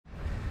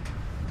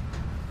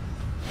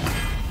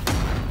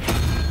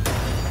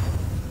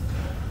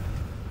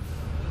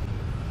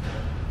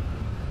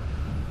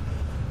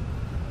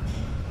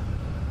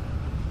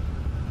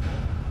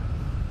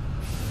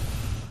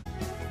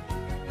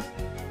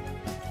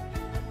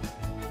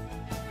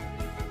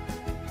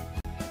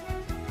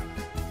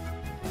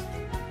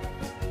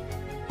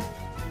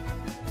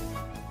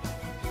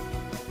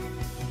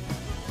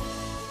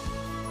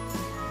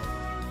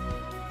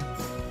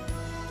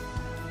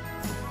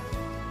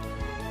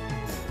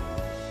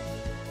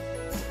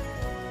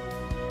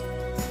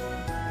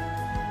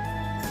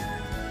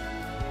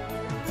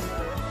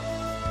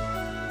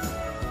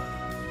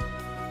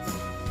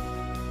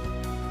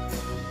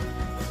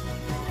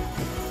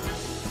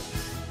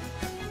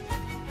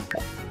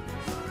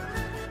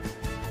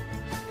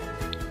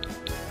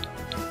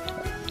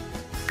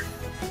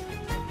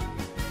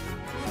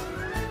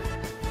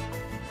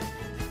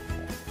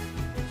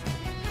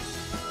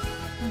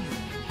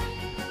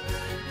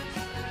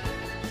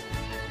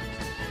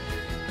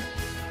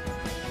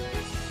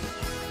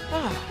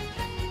Ah.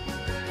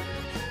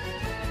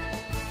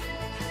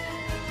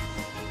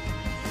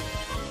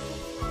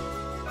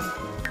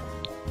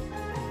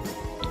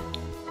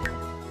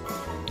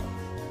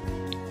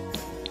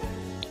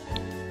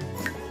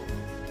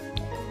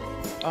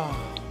 Oh.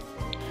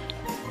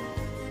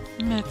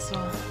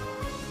 Mitzel.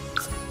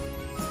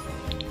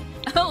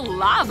 Oh,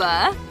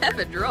 lava!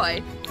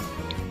 Prt1.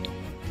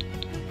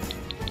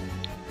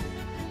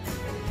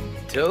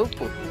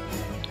 Dope.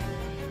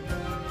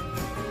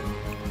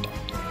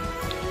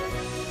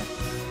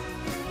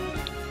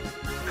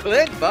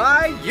 Click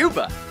by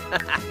Yuba.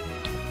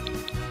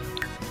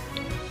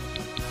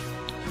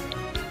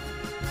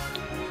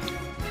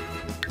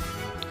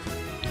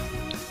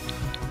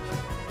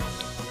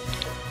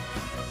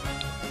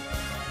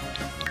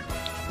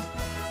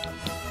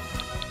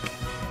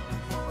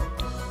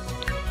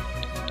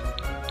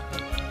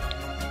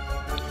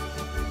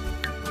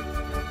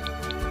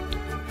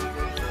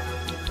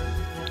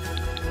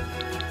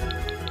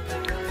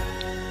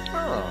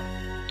 Oh.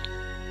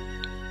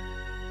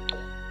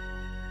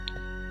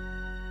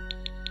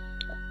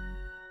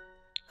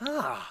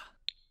 Ah.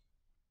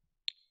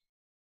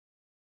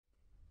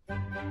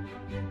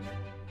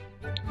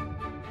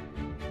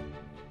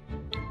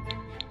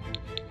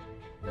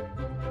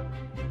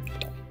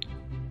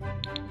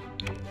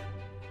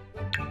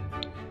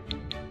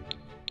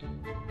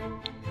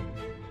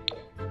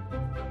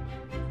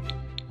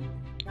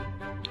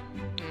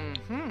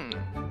 Mm-hmm.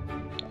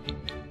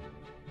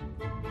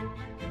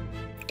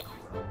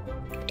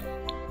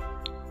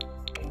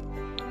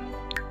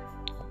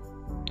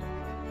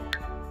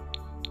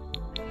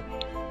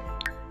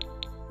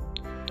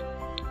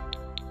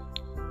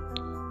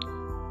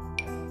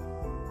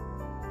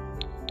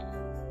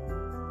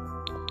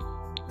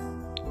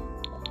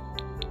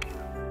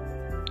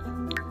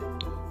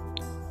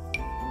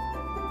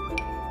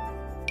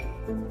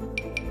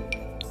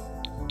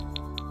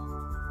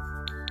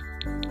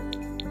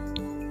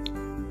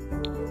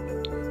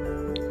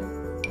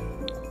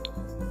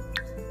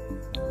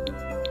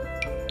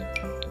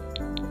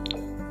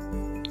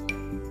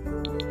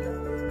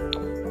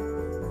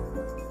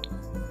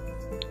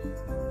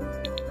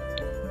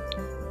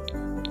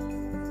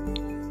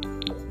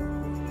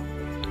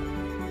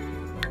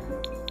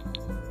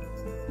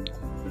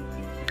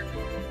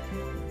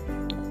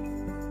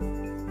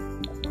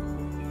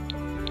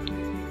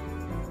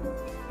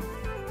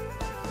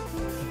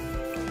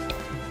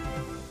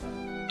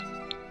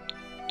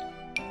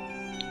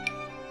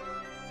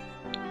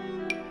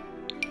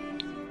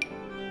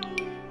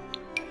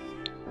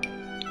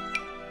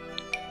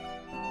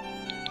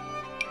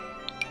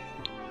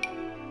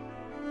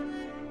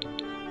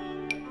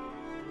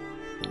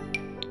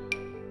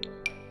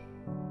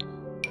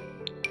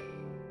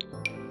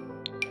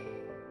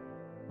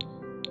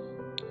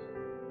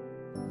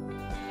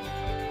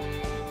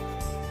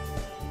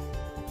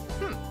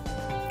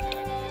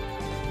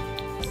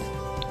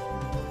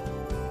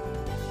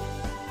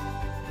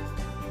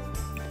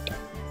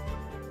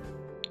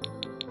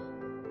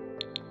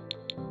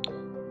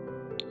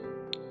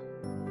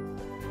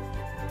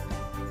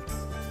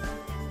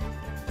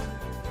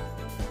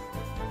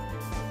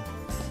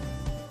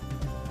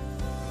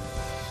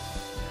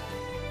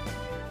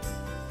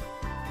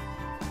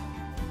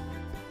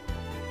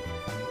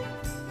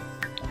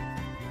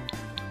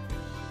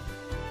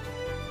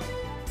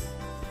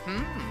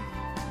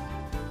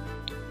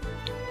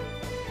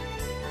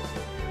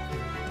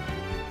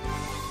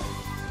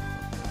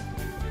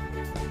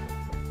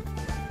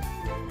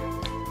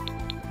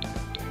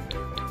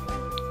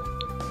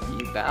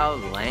 Bao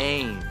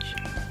Lange.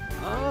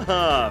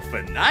 Ah,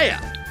 Fanaya.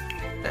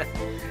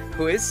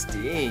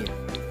 Christine.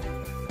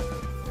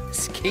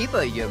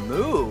 Skiba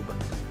Yamoob.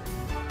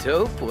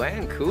 Dope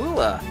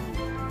Blancula.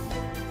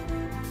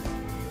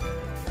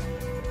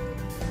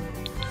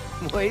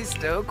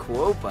 Moisto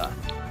Quopa.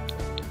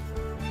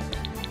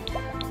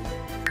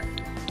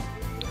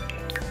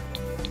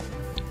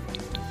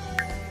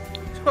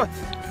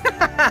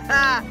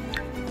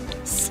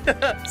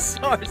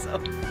 Sarzo.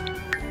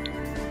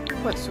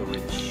 What's a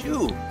rich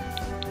shoe?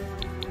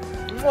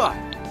 Mwah.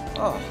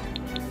 Oh.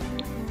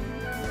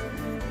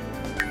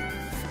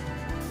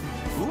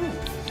 Ooh.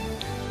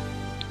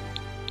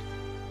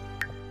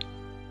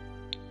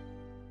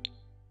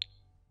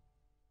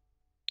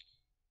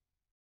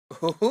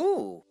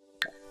 Ooh.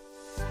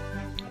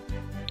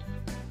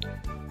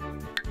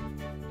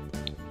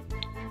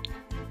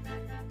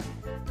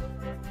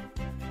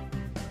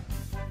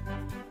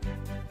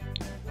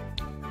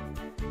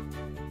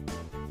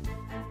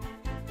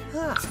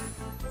 Huh.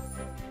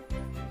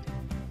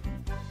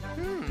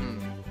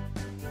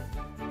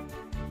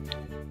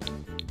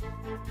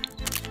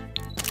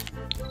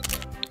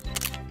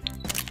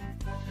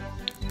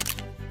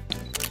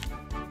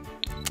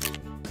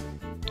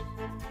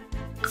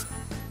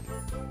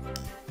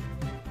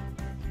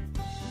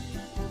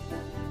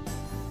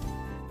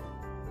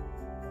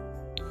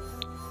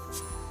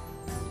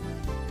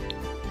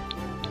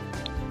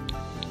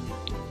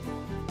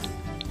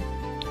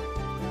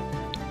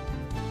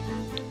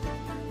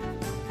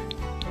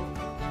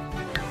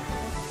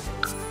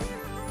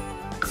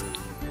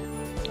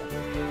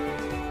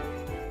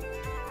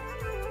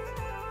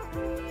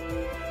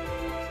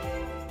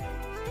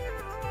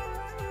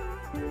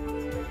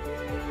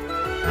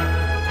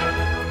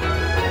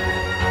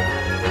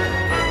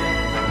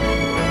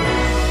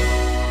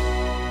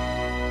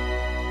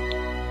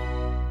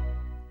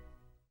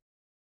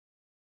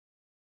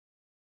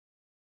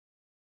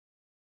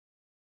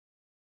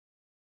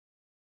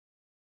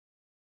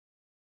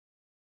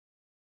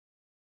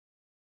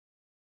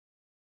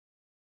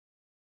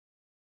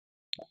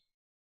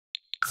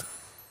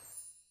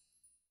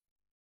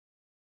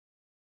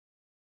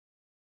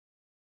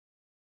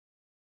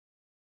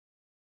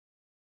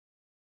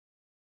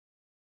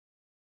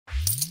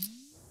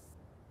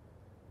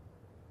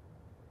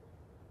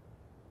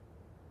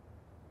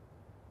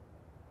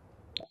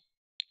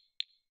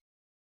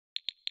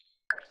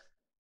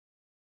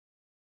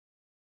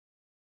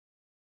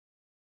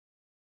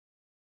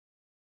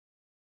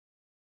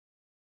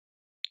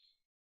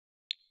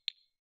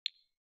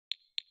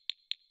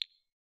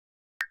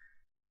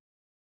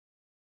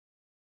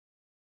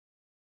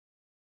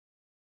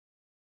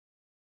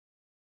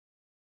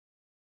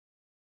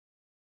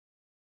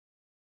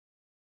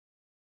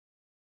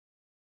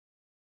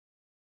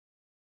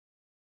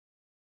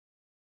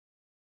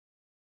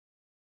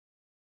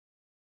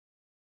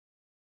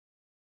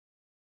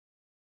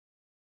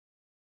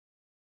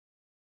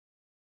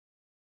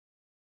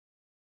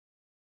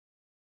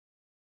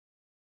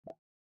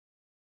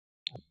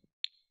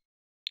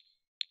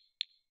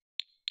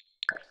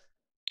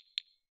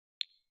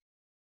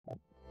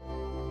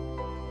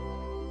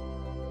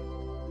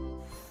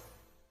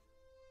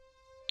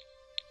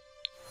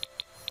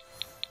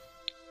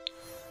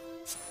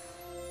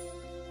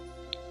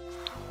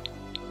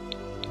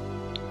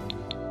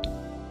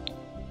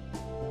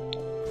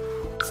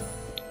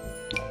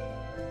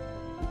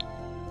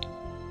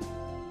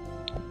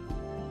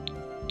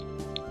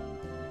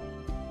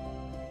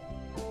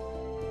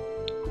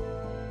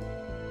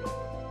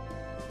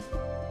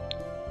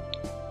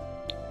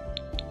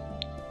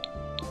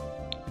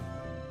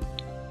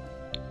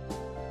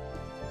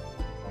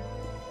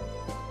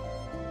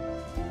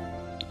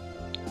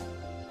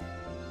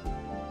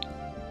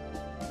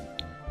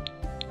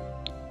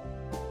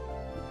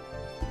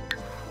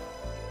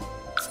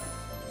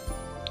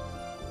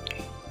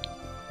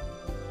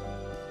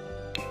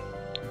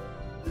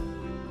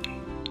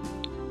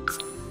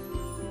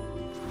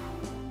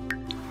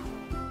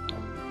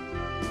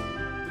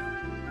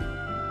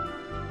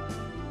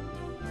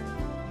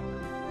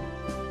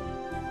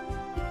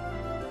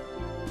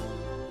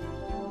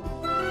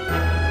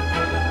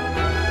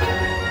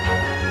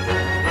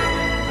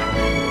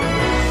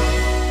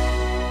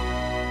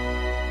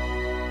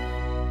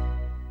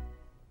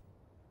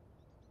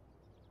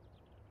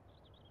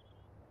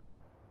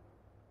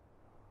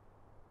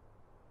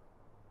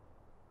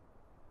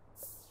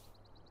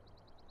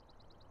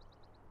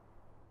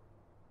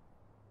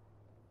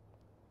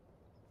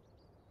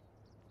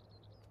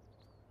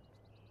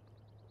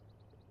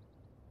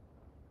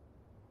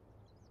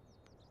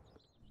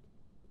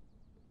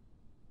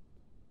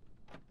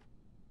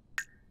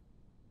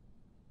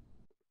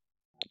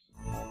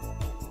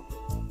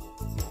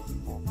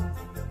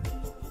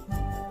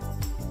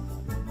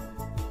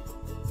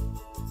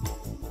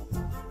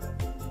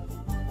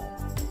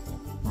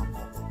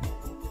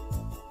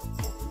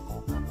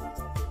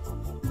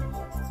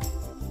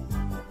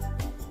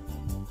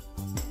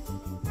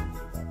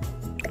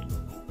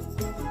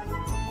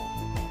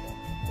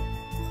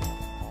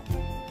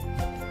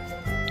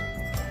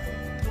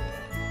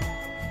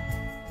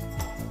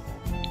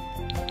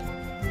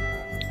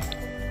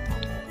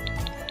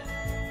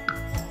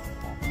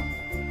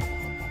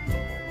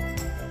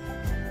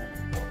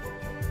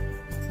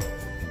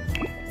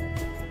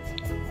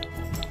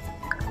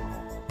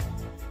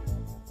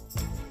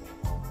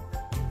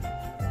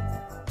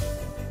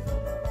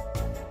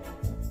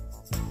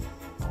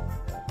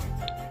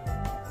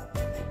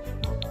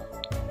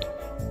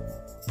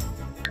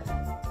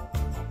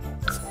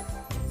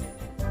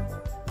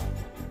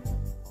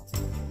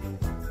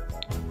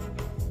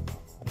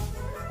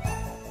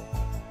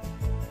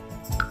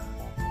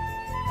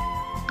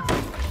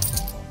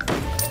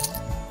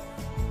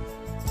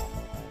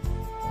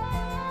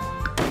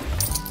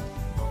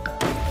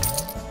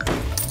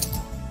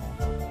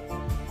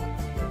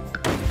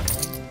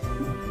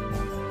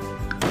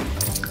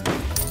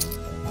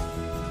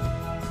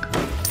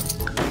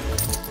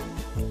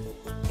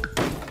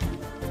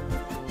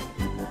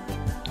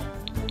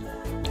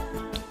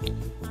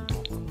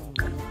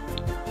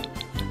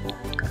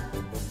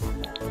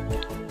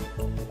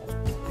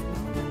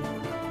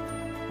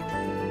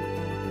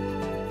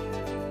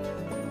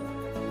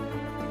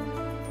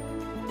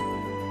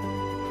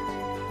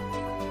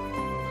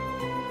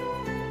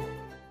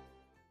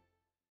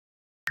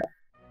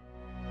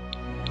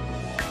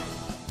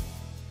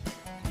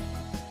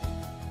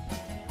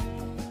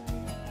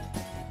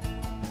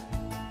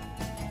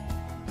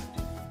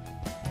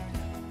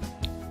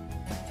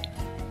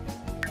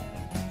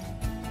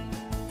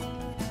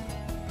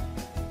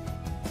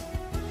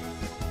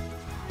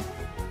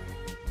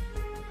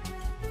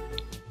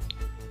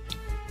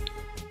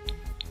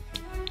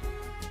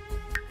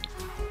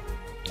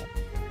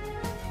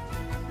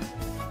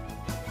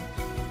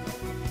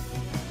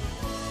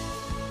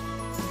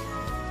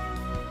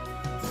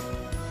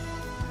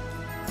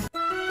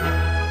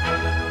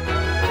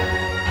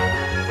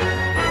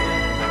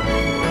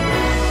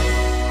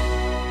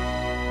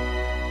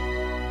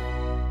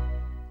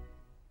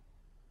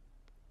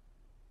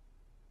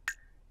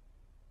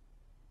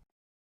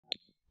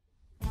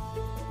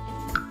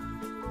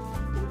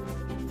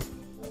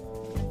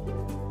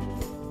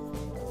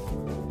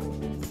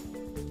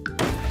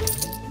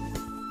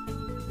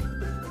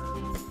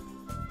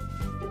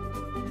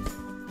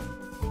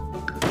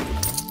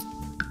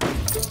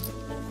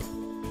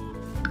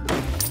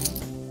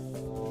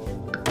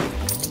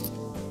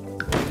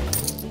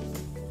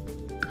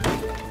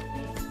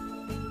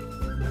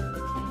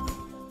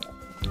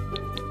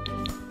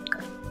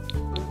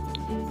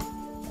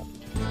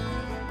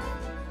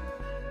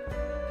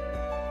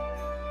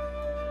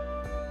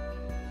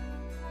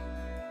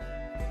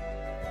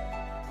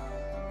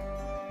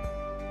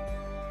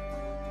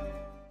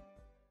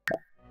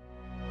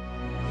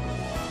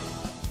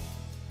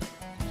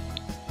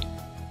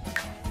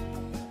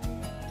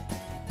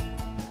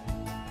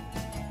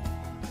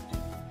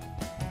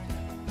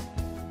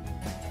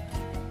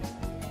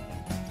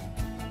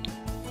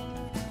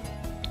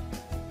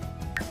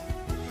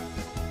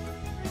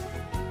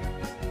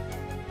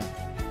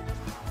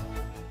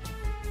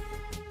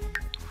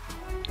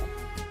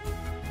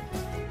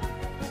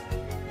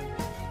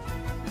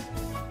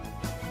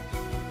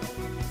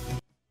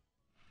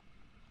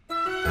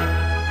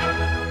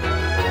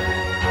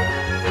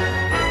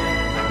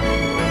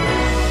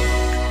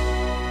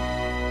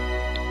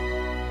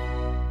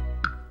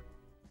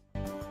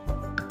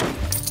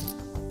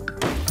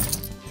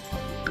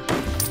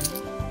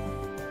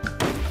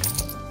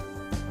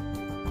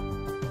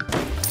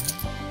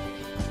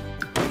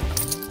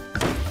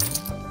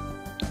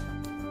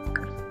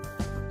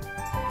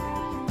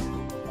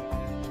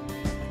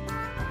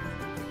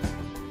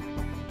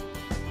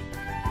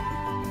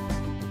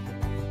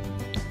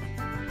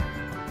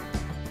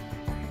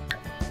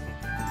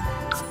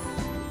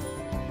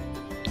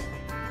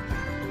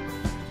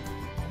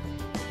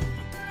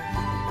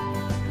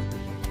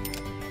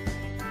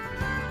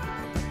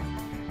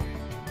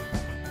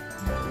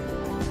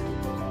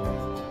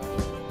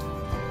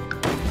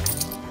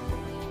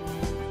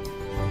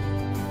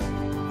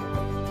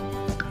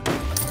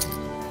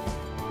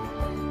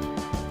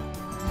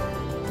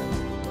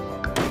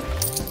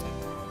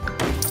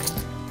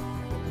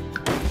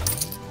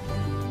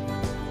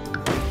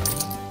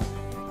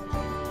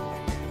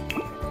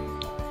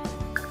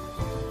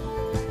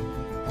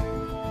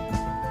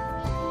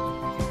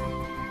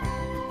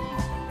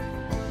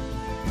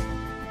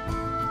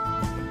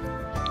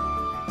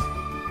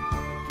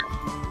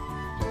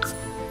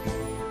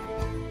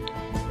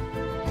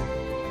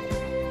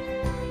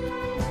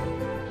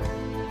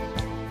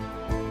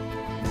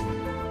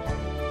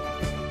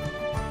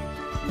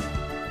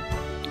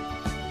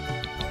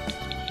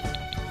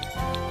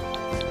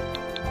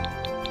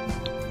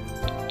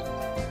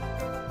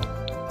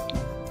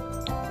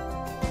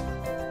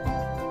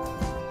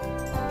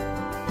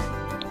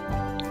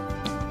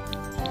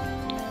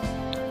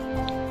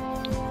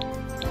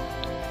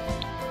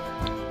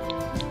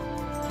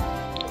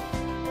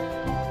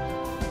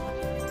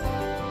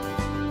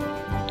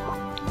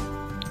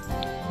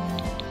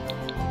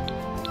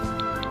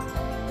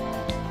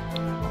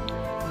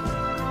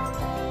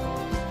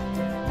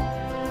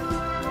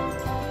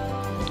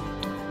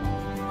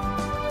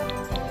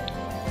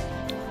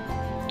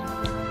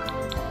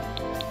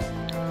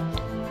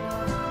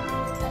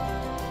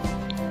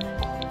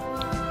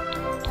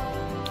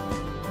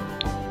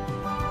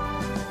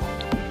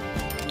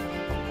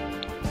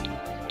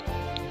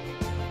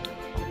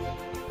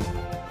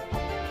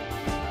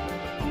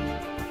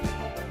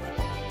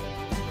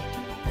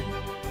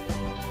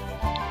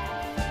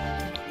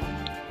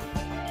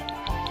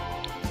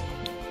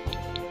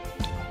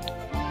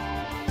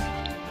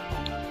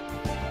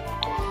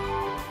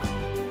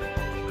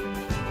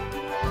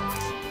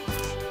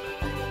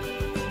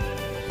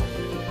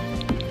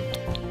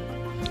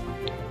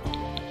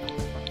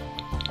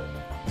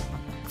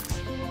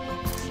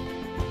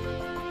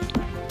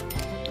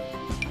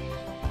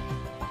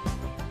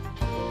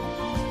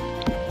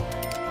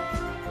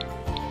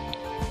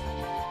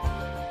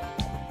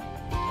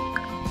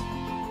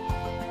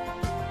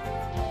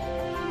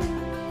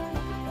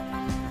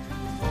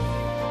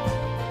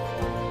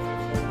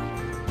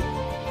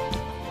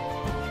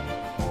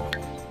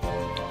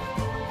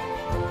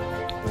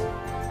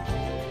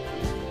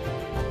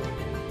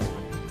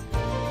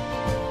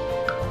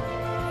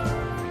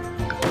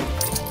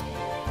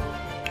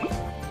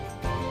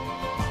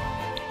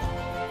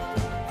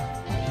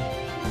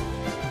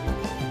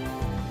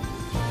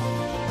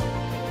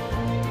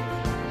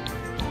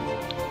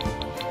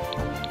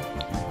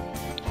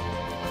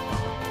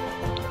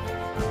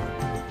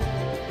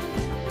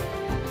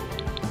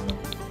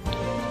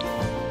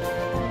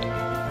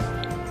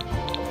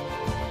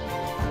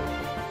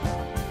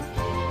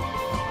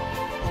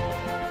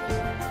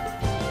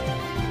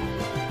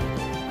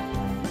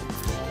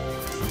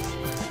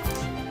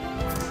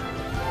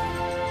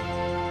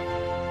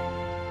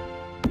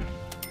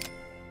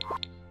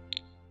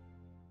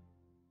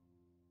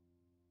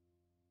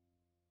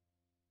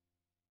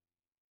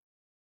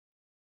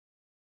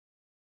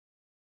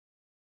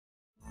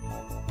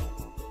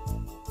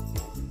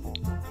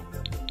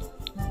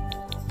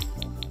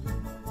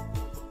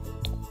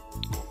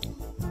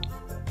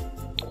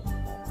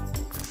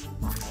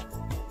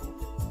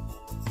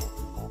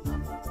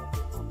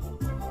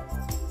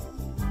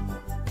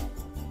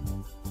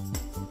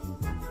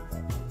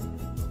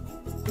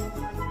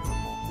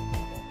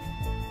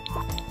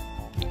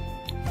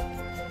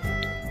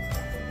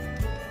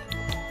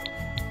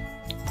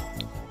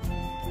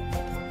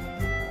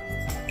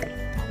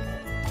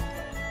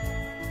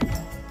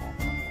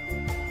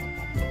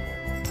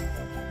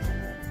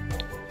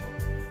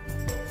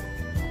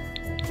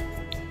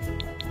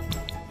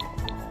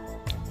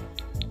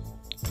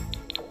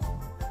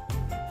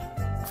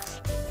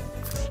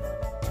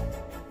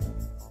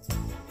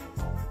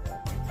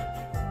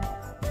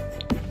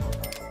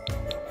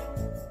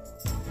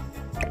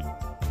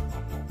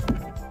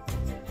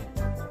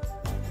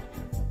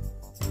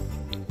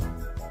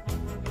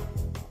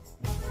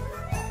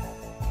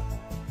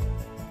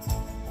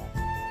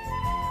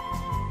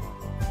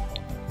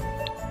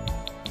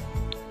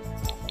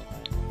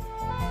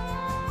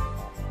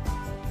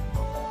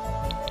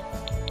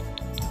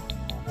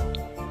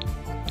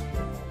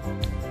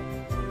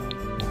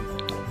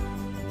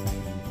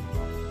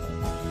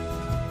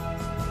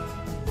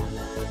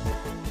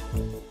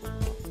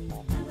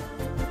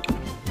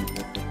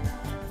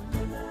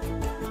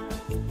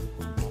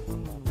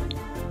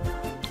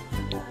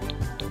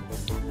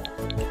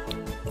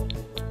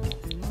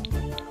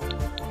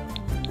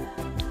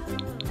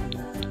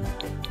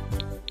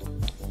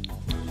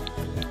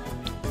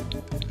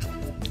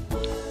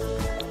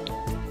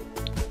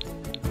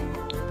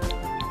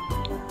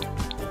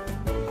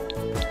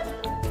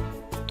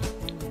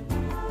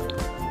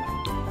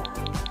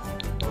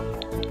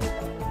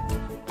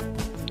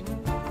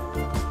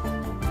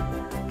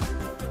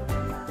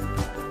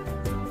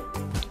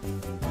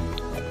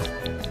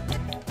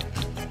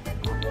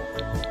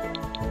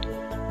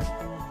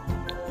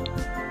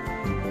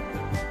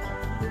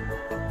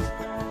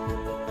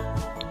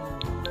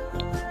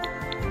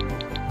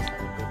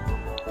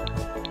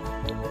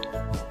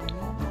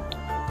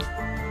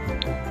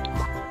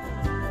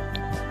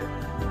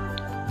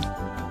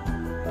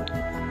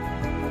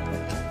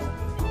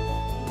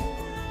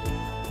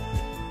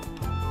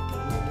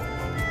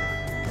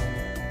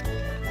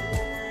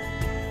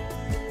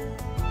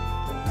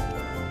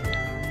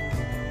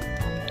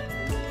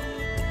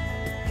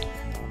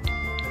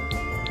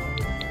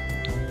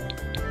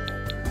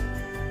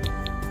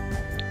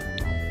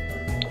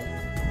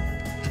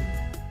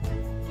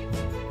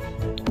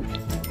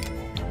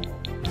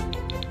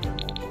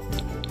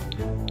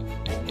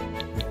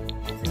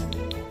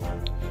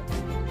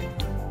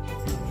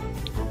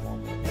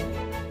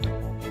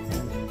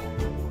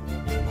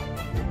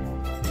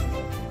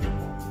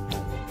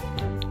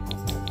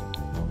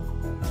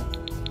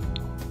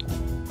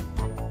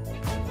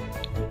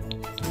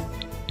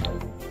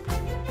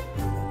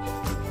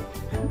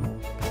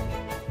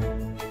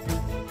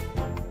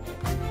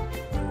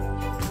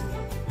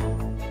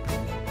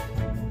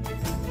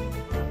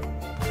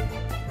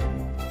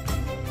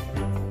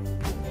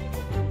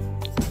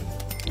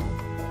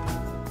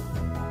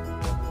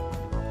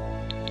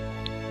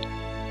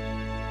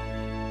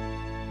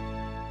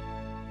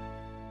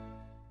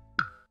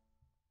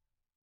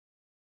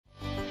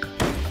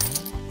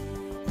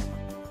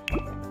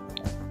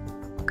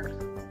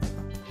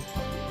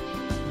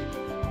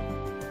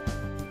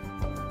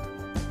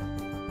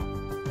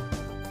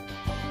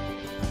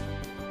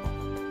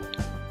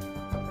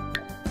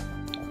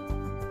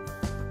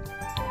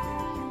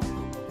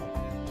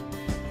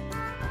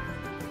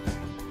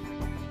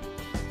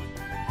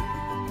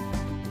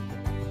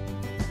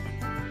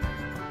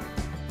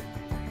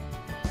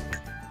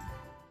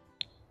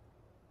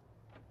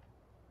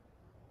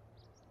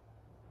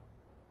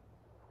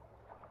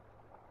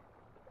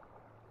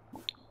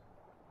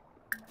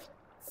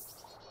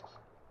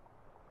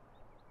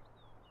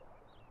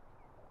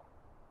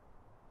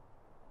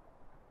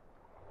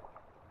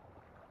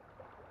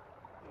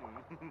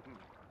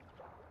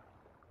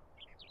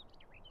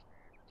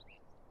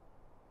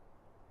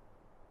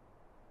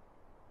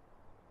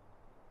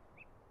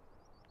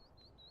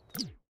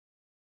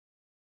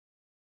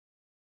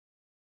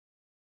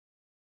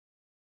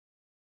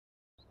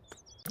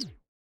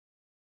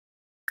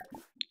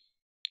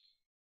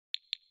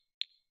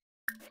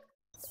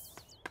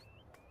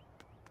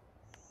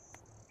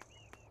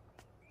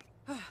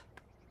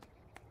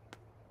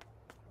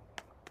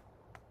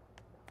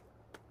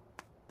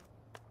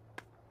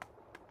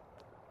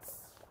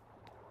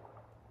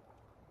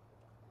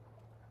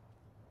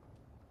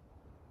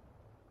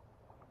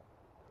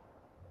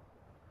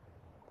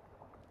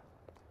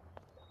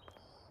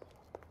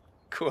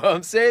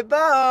 Quom say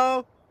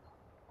bo.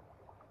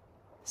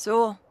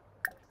 So,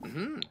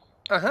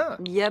 Uh-huh.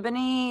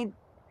 Yebony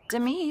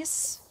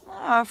Demise,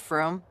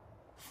 From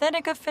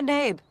Thenica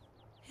Fenabe,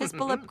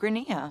 Hisbalip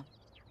Grinia,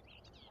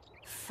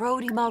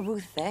 Frody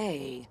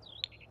Maruthe,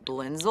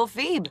 Blinzel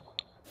Phoebe.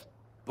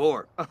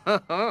 Bor.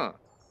 Uh-huh.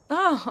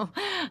 Oh,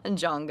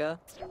 Jonga.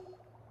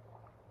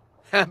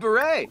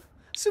 Habere.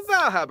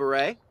 Suval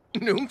habere.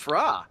 Noom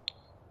fra.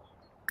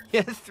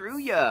 Yeah, through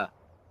ya.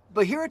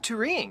 Bahira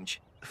turinge.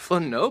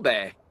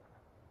 Flanobe.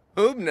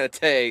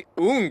 Ubnate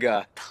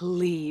unga.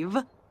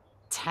 Pleve,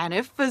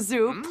 Tanif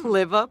Fazoo,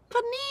 Pliva,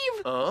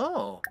 Paneve,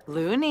 Oh.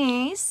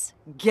 Loonies,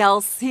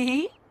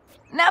 Gelsey,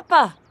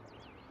 Nepa,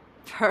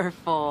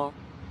 Purfle,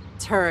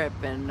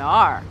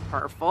 Turipinar,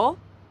 Purfle.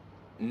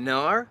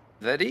 Nar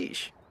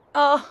Vadish.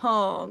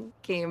 Oh,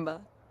 Kimba.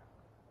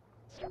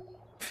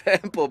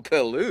 Pample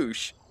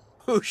Peluche.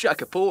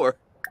 Ushakapur.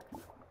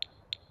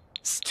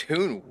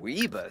 Stoon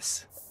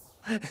Weebus.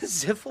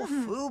 Ziffle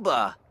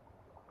Fuba.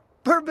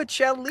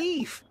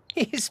 Burbachalif.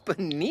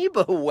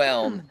 Hispaniba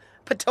Whelm.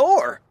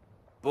 Pator.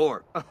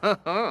 Bor.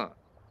 Uh-huh.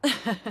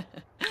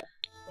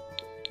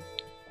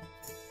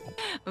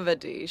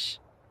 Vadish.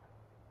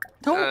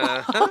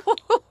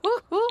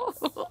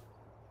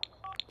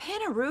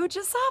 Panaru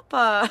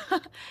Jasapa.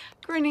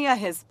 Grinia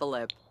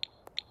Hisbalip.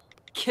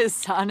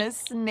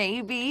 Kisanis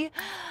Nabi.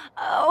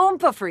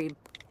 Umpafreed.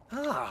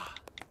 Ah.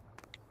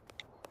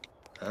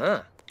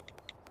 Huh.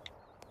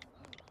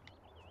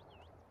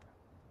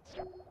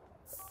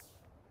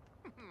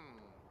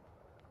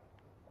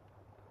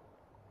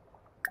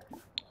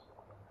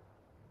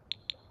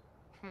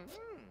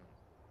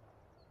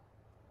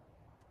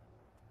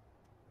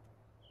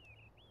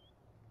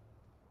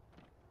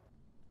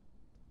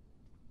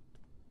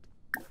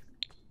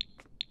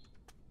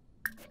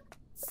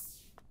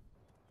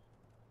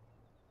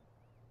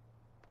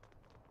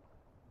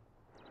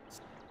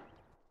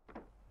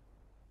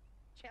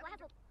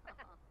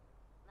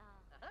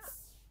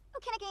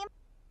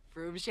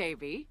 Froob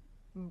Shavy.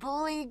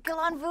 Bully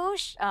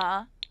Galanvush.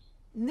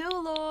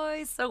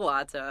 Nuloy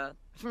Sawata.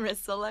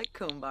 Risala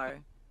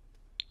Kumbar.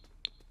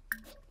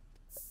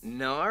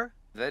 Nar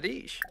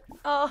Vadish.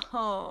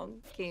 Oh,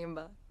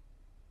 Kimba.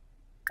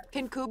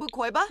 Kinkubu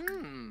Koiba?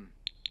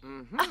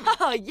 Mm-hmm.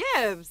 Oh,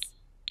 Yibs.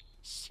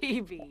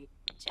 Shibi.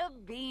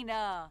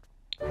 Jabina.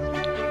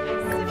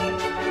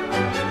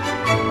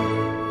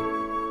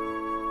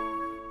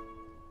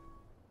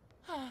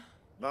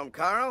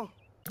 Carl?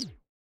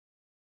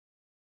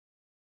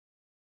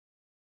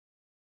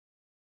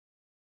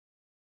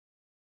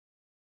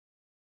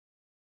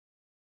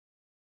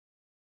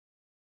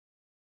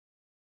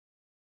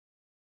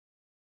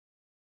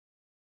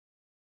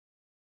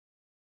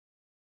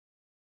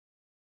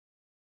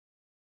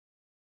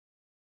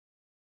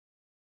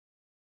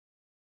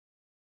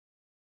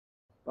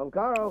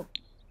 Carl.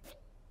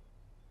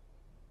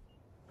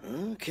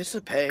 Kiss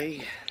a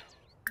pay.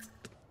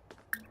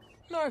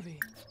 Narvi.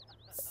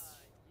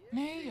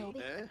 Mayo.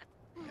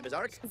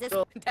 Bizarre?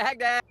 Dag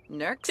dag.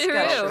 Nurks True.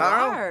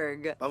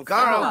 Garg.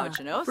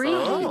 Carl. Free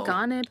Oh.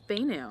 Gonit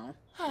Benu.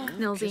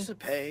 Nilsy. Kiss a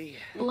pay.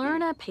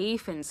 Blurna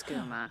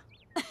Pafinskuma.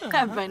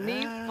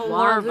 Ebony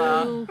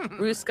Florva. Warvu.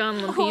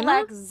 Ruskan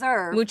Kulak Lampima.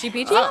 Zerv. Muchi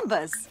Pichi.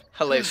 Jambas.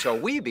 Hale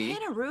Shawibi.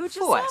 Panaru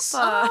Fuas.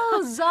 Jasapa.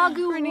 Oh,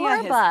 Zagu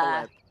Grinia Warba.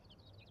 Hisbalip.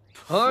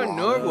 Par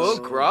Norwo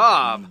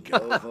Grob. Go.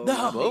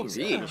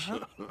 Bozish.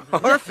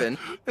 Orphan.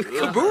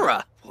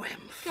 Kabura.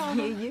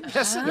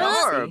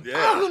 Yarb.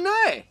 Yeah.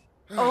 Ahunai.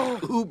 Oh,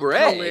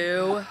 Ubre.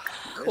 Blue.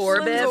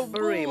 Corbett.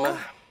 Barima.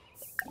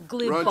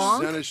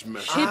 Glibonk.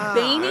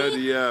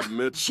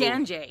 Chibani.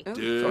 Chanje.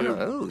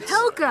 Oos.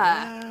 Helka.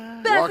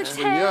 Walks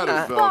Bevate.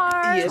 Vignetta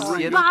Bar. Yes,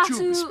 yes.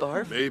 Batu.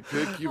 Sparf. May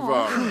pick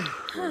Yvar.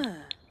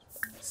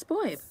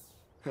 Spoib.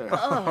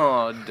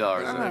 Oh,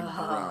 Darza.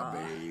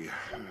 Robbie.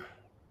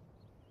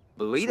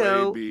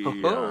 Buito.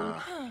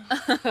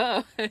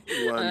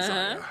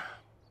 Lanzaya.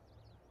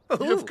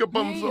 Yivka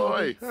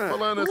Bumzoy.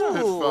 Falanas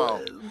Pitfall.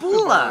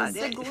 Bula.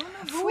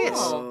 Sigluna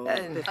Fwis.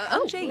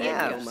 Oh,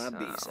 yeah. My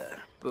bisa.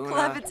 Buna.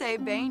 Clevite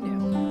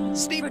Benu.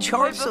 Steve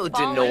Charso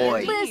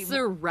Denoy.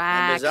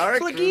 Lissarak. Bizarre?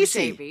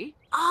 Flagisi.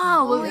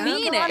 Oh,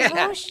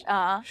 Phoenix.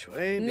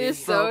 Shway.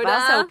 Minnesota.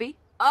 Soapy.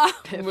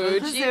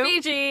 Muchi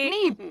Pichi.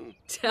 Neep.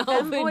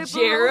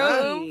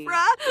 Telvajero.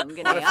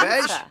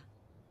 Fish.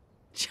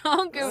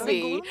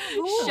 Chonkavi.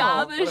 What a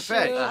Shabashu. fish.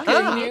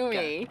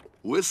 Kanui.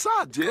 What's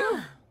up,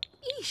 Jim?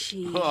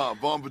 Ishi. Ah,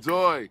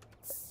 Bombatoy.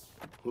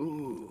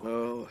 Ooh.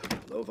 Oh,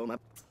 Lovo. My.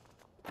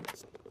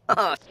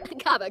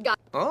 Gaba.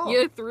 Oh.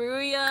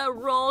 Yathruya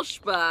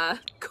Rolshba.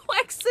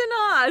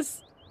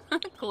 Quexenos.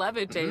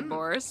 Clevite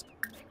Boris.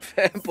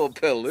 Pample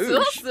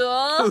Peluche.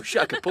 Sulsul.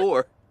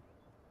 Ushakapur.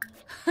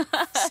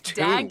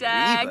 Dag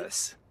Dag.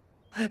 Weebus.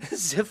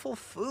 Ziffle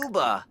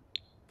Fuba.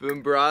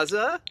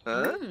 Boombraza.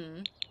 Huh?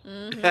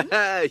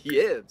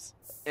 Yibs.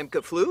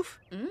 Imka Floof.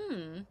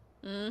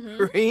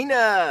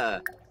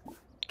 Rena.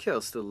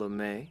 Kelsta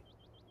LeMay.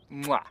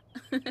 Mwah.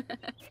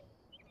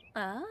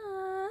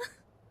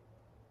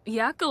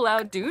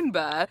 Yakalau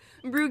Dunba.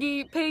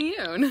 Brugi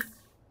Payun.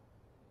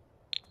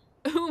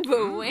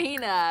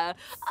 Buena.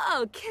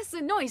 Oh,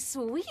 Kissanoi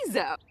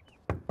Sweezo.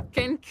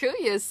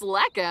 Kankuya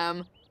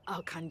Slackum.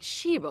 Oh,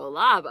 Conchibo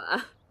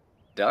Lava.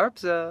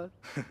 Darpza.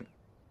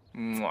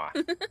 Mwah.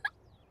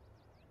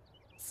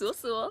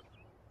 Sul.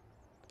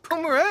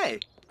 Pomeray.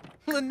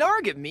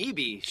 Lenarga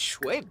Mibi.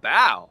 Shui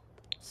Bao.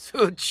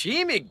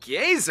 Suchimi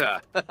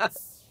Geza.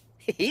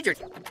 Hedra.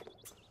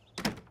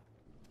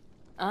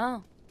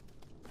 Oh.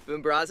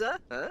 Boombraza?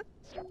 Huh?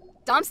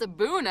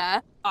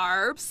 Damsabuna.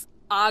 Arps.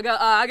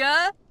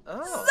 Aga.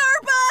 Oh.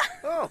 Zarpa!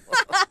 Oh.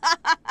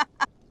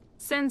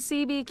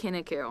 Sensibi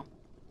Kiniku.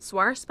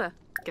 Swarspa.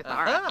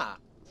 Gathara. Aha.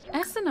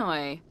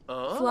 Essenoi.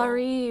 Oh.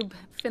 Flarib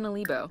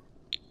Finalibo.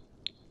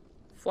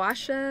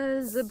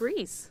 Fwasha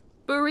Zabris.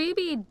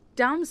 Buribi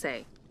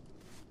Damse.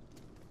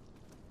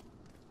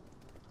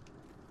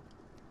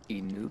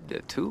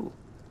 Inubda too.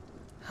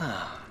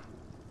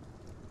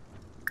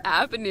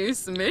 Avenue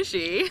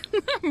Smishy.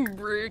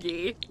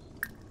 Broogie.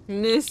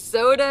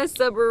 Nisota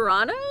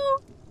Saburano?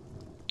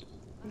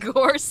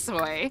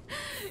 Gorsoy.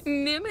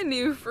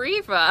 Nimanu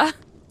Frifa.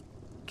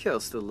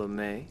 Kelsta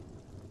LeMay.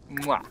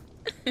 Mwah.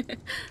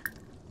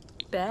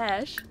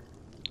 Besh.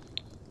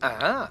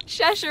 Aha.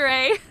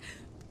 Cheshire.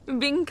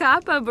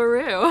 Binkapa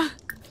Baru.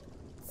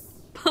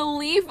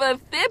 Palifa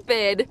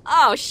Thipid.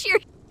 Oh, sheer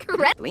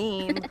correct.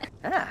 Lean.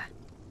 Ah.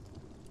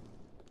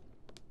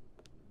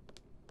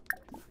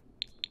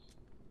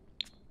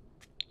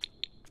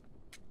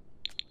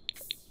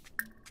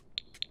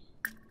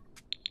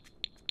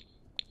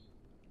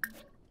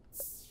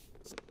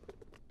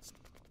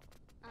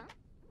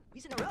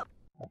 He's in a row.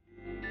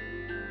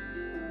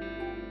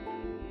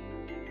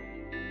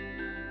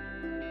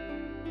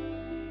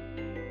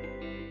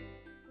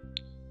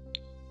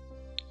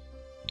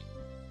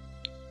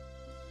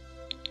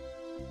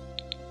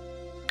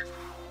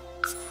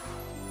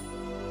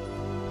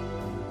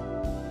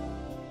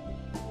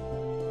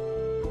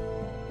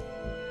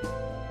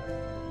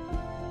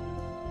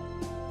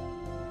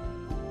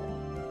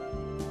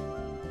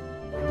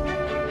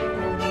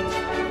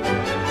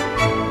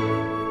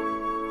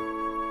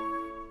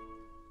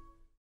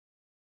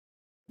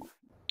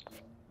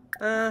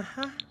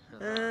 Uh-huh.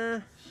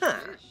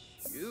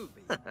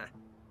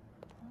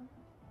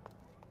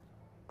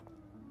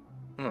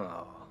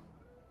 Oh.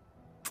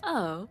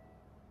 Oh.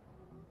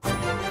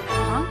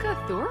 Honka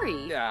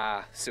Thori.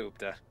 Ah,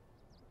 Supta.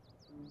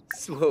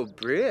 Slow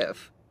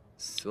brief.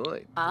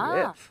 Soy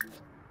Ah.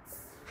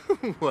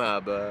 brief.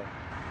 Waba.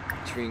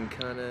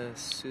 Trincana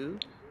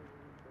soup.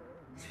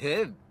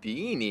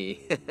 Beanie.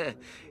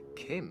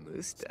 Que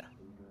musta.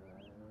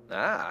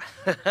 Ah,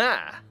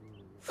 haha.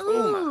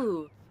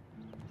 Ooh.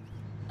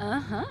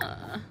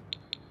 Uh-huh.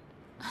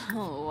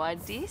 Oh,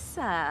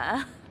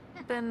 Wadisa.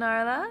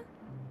 Benarla?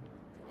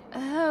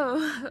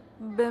 Oh,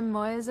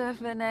 Bemoisa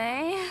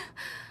Fene?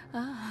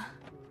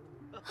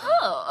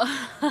 Oh,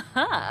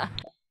 haha.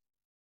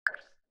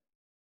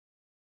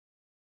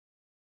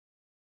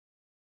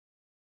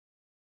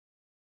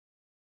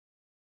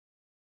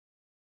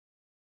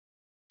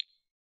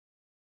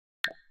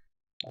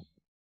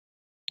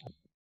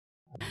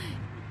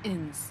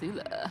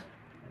 Insula.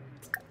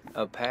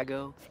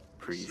 Apago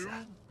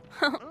Prisa.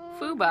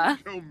 Fuba.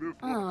 Oh.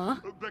 Aw.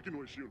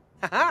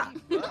 Haha.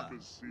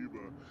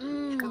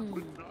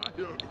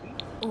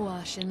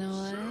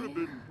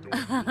 Washinoi.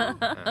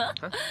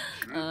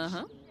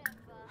 Uh-huh.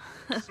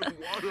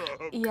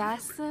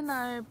 Yasin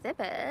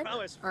Bibid.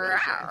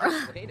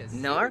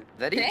 Nar?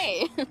 That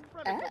Hey.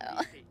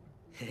 Oh.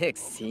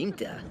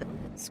 Extinta.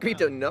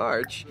 Scripto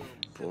Narch.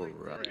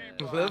 Porra.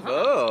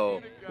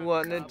 Levo.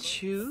 Wanna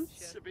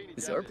choose?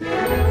 Zorp.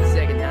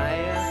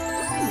 Seganaya.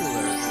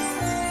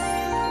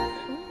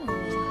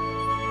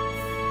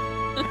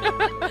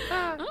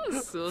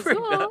 Oh, so.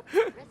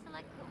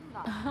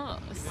 Oh,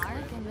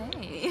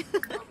 Sarkane.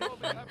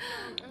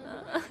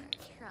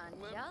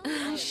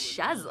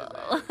 Shazzle.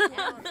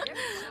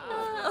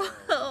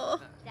 Oh.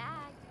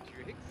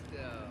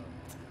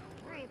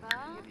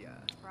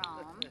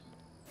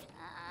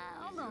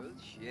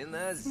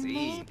 China Z.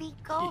 Maybe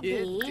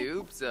Gobi.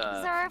 Dupsa.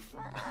 Surf.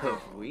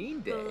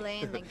 Ween day.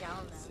 Lane the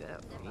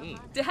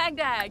Galna.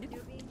 Dag.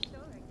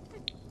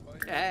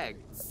 Egg.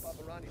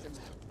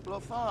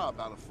 Blafa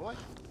about a foot.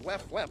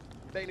 Wef.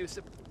 Benu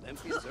sip.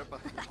 Empty zerpa.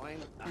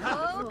 Wine.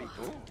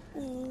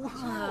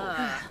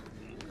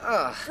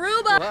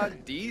 Fruba.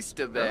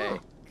 Wadista Bay.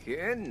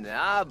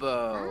 Kenabo.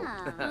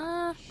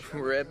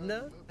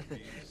 Rebna.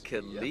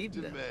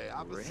 Kalibna.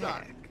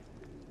 Rag.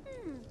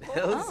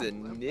 Elsa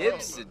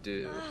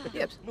Nipsadu.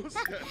 Yep.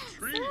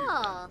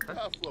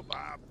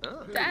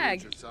 Dag.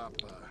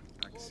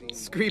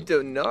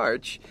 Scripto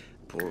Narch.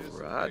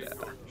 Porrada.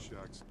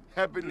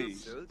 Ebony.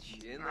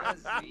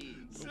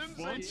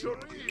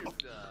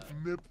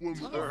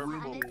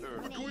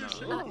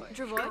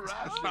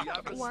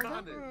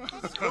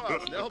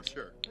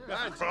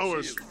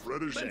 Prowess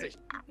Frederick.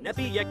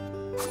 Nepi yek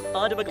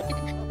adabag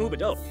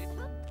ubado.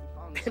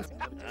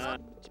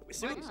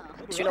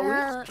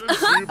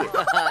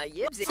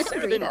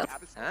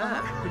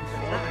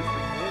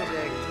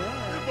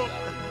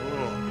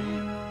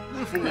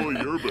 Buffalo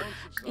yerba.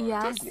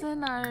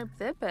 Yasin are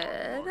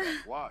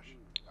bibid. Wash.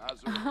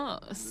 Oh,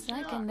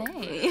 second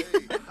A.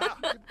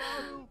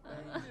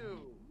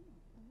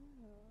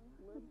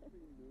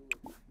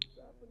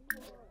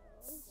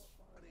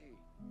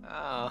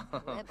 Oh.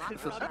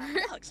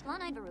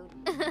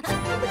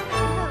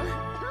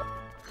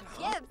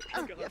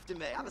 Efter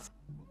mig.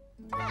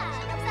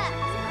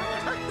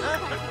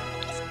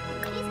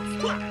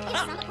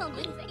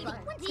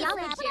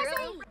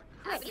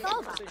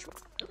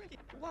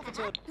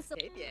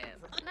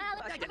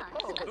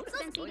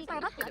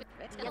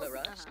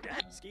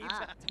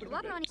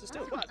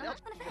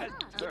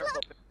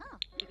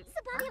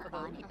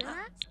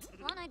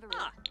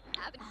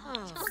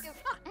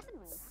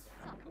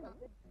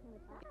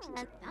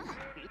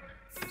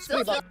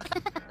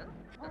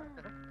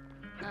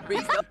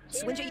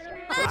 Swingy.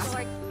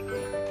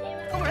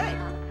 All right.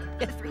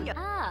 Three.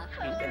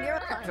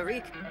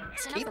 Tariq.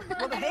 Keep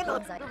on the handle.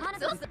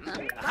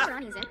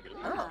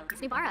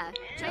 Snibara.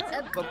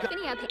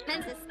 Finia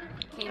Pensis.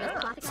 Came as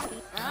Classic.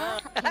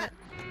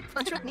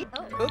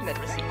 Movement.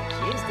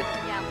 James the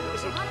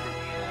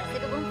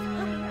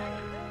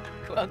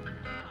Club.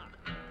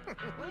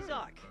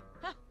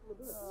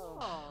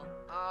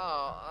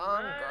 Oh,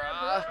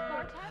 Ungra.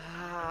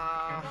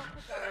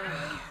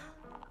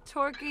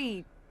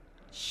 Torky.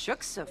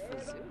 Shuksa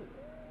fazoo.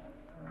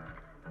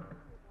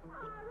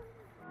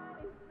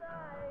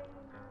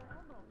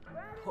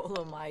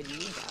 Polo my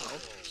ego.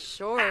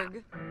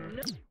 Shorg.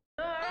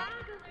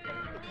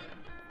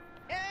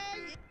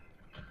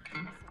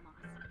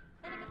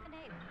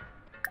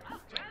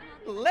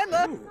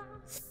 Lemma.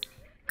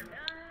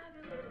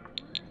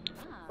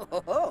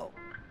 Oh.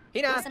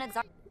 Hina.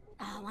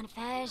 Oh, one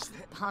fish.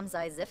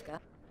 Pomzai Zifka.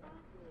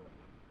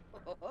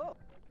 Oh.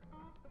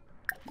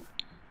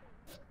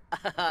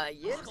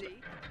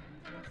 Yipsy.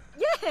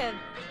 Yeah.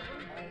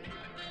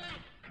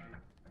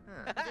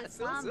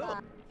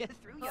 Slamba.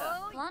 Through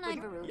ya. Planai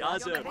Varu.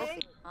 Yaza.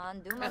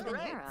 On Duma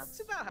Venera.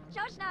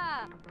 Shoshna.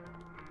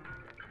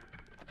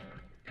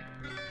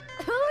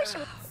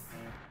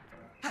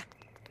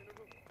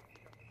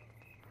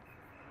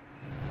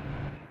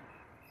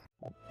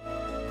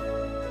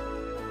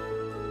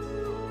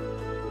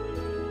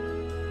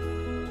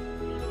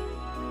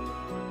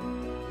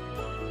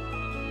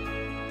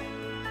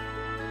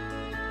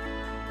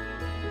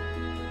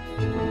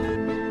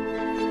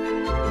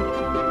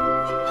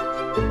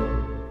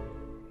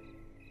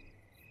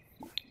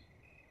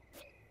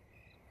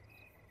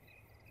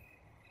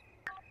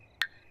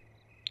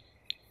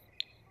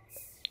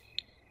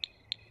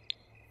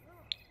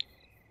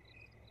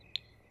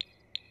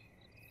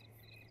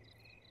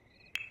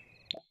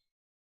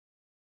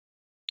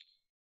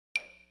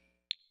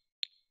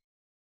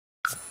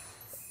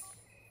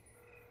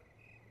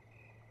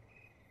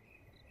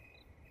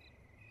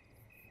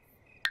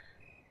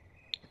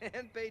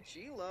 And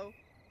Chilo.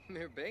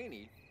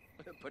 Mirbani.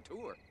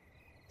 Patur.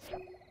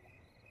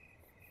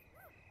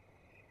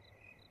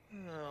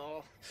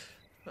 Oh.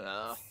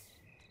 Oh.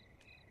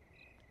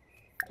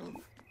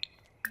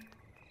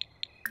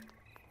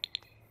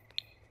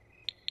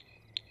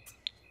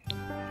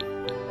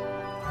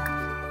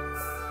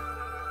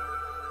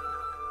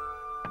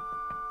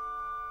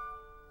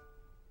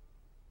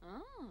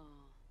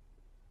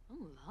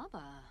 Oh,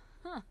 lava.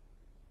 Huh.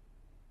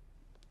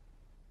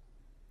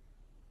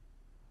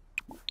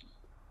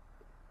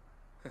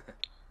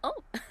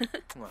 Oh,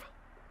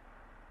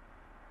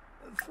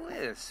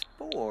 Fliss.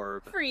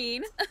 Borb.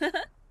 Freen.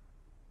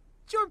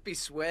 Jorpy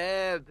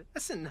Sweb.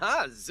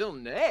 Asana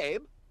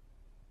Zilnabe.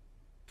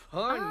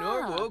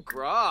 Parnorwo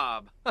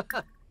Grob.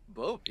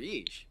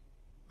 Bopish.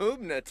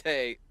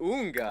 Ubnate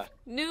Unga.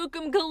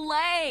 Nukum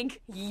Galank.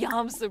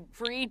 Yam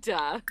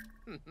Saprita.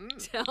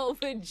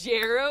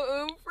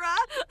 Telvajero Umfra.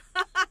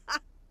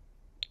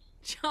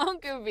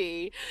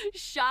 Chonkavi.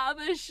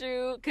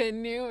 Shabashu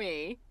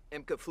Kanumi.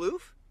 Imka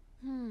Floof.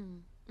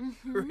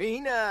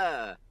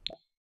 Rena.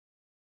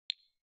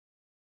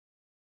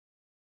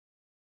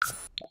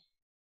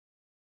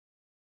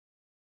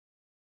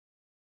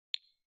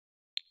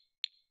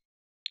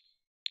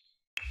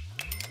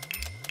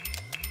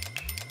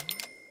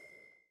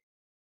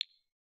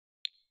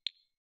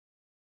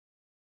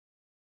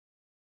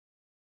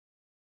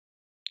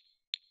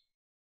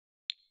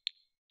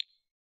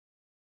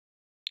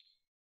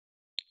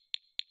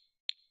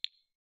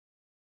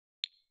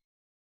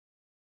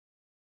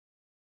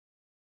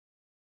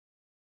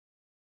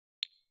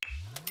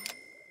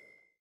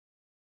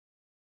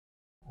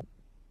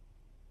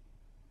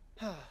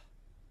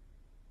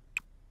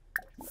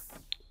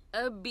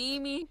 A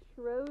beamy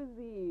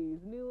Shrosies.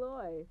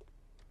 Nuloy.